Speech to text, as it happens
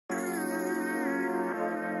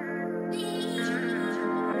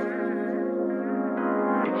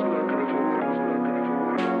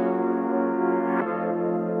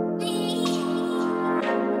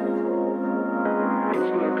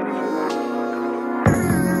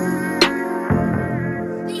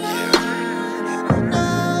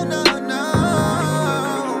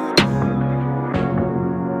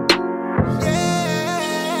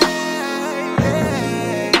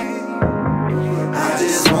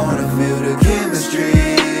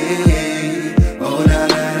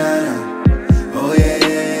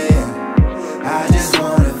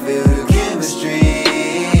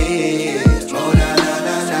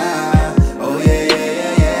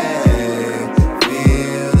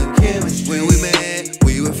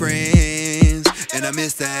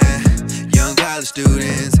understand. Young college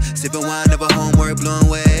students sipping wine over homework, blowing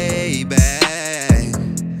way back.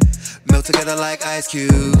 Melt together like ice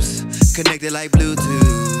cubes, connected like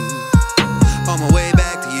Bluetooth. On my way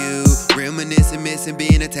back to you, reminiscing, missing,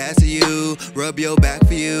 being attached to you. Rub your back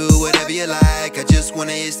for you, whatever you like. I just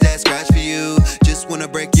wanna itch that scratch for you. Just wanna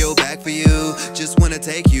break your back for you. Just wanna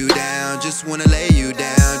take you down, just wanna lay you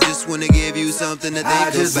down. Just wanna give you something to think about.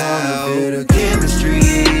 I just wanna feel the chemistry.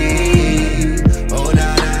 Oh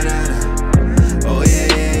na na na na. Oh yeah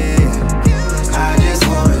yeah yeah. I just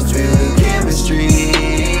wanna feel the chemistry.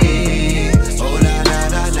 Oh na na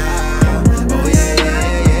na na. Oh yeah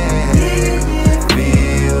yeah yeah.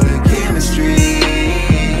 Feel the chemistry.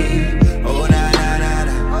 Oh na na na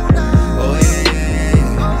na. Oh yeah yeah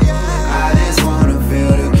yeah. I just wanna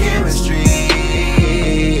feel the chemistry.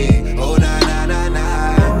 Oh na na na na.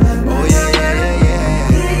 Oh yeah yeah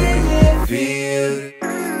yeah. Feel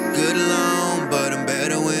good alone, but I'm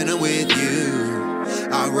better when I'm with you.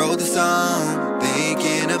 I wrote the song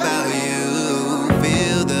thinking about you.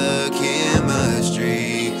 Feel the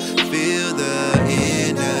chemistry, feel the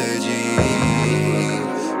energy.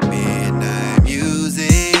 Midnight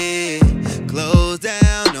music, close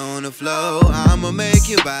down on the floor. I'ma make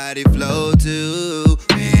your body flow too.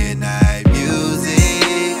 Midnight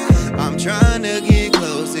music, I'm trying to get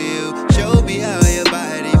close to you. Show me how your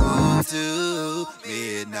body moves too.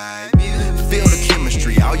 Midnight music. Feel the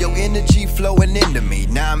chemistry, all your energy flowing into me.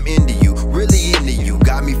 Now I'm into you, really into you.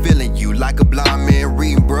 Got me feeling you like a blind man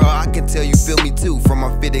reading, bro. I can tell you feel me too. From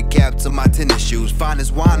my fitted cap to my tennis shoes. Fine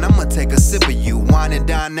as wine, I'ma take a sip of you. Wine and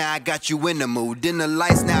dine, now I got you in the mood. Dinner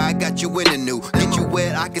lights, now I got you in the new. Get you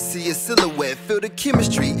wet, I can see your silhouette. Feel the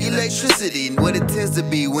chemistry, electricity, what it tends to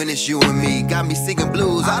be when it's you and me. Got me singing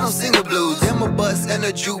blues, I don't sing the blues. Them a bus and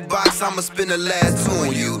a jukebox, I'ma spin the last two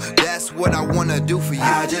on you. That's what I wanna do for you.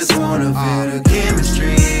 I just wanna feel the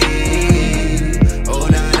chemistry.